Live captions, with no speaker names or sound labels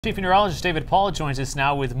Chief Meteorologist David Paul joins us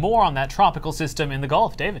now with more on that tropical system in the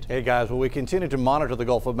Gulf. David. Hey guys, well, we continue to monitor the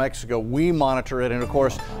Gulf of Mexico. We monitor it, and of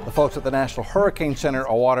course the folks at the National Hurricane Center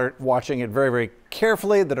are watching it very, very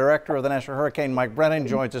carefully. The director of the National Hurricane, Mike Brennan,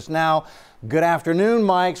 joins us now. Good afternoon,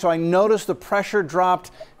 Mike. So I noticed the pressure dropped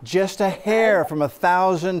just a hair from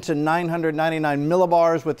 1,000 to 999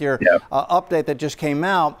 millibars with your update that just came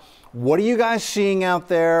out. What are you guys seeing out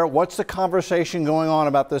there? What's the conversation going on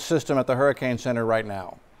about this system at the Hurricane Center right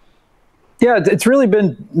now? Yeah, it's really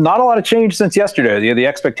been not a lot of change since yesterday. The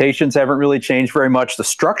expectations haven't really changed very much. The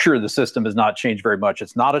structure of the system has not changed very much.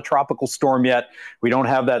 It's not a tropical storm yet. We don't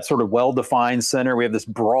have that sort of well-defined center. We have this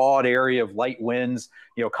broad area of light winds,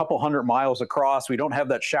 a couple hundred miles across. We don't have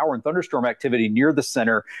that shower and thunderstorm activity near the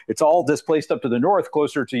center. It's all displaced up to the north,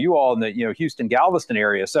 closer to you all in the Houston, Galveston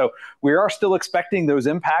area. So we are still expecting those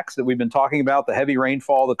impacts that we've been talking about: the heavy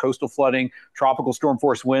rainfall, the coastal flooding, tropical storm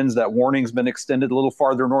force winds. That warning's been extended a little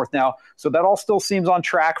farther north now. So that all still seems on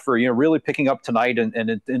track for really picking up tonight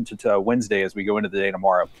and into Wednesday as we go into the day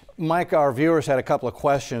tomorrow. Mike, our viewers had a couple of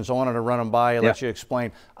questions. I wanted to run them by you, let you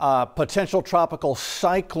explain. Potential tropical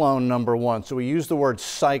cyclone #1. So we use the word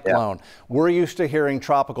cyclone. We're used to hearing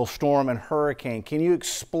tropical storm and hurricane. Can you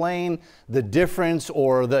explain the difference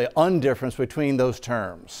or the undifference between those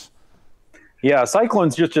terms? Yeah,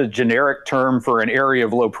 cyclone's just a generic term for an area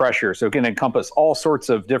of low pressure. So it can encompass all sorts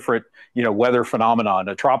of different, weather phenomenon.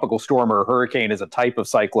 A tropical storm or a hurricane is a type of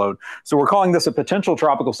cyclone. So we're calling this a potential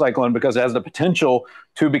tropical cyclone because it has the potential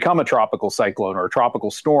to become a tropical cyclone or a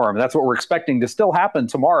tropical storm. That's what we're expecting to still happen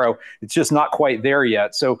tomorrow. It's just not quite there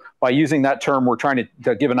yet. So by using that term, we're trying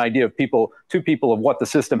to give an idea of to people of what the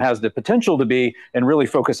system has the potential to be, and really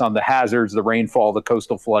focus on the hazards, the rainfall, the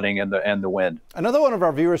coastal flooding, and the wind. Another one of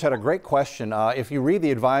our viewers had a great question. If you read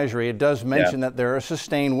the advisory, it does mention that there are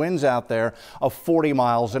sustained winds out there of 40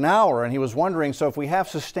 miles an hour. And he was wondering, so if we have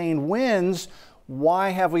sustained winds, why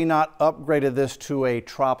have we not upgraded this to a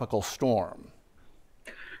tropical storm?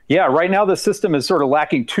 Yeah, right now the system is sort of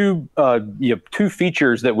lacking two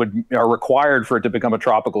features that are required for it to become a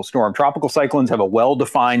tropical storm. Tropical cyclones have a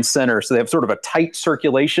well-defined center, so they have sort of a tight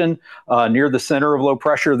circulation near the center of low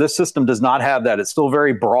pressure. This system does not have that. It's still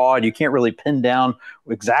very broad. You can't really pin down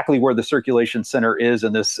exactly where the circulation center is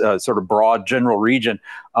in this sort of broad general region.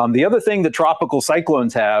 The other thing that tropical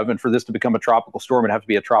cyclones have, and for this to become a tropical storm, it'd have to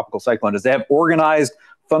be a tropical cyclone, is they have organized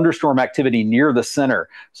thunderstorm activity near the center.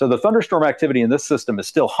 So the thunderstorm activity in this system is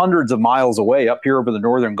still hundreds of miles away up here over the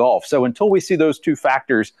northern Gulf. So until we see those two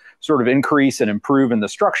factors sort of increase and improve in the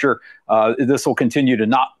structure, this will continue to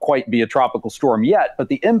not quite be a tropical storm yet, but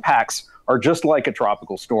the impacts are just like a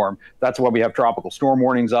tropical storm. That's why we have tropical storm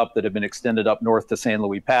warnings up that have been extended up north to San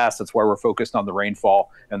Luis Pass. That's why we're focused on the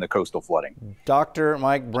rainfall and the coastal flooding. Dr.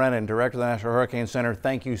 Mike Brennan, Director of the National Hurricane Center,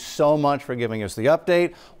 thank you so much for giving us the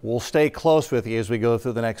update. We'll stay close with you as we go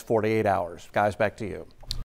through the next 48 hours. Guys, back to you.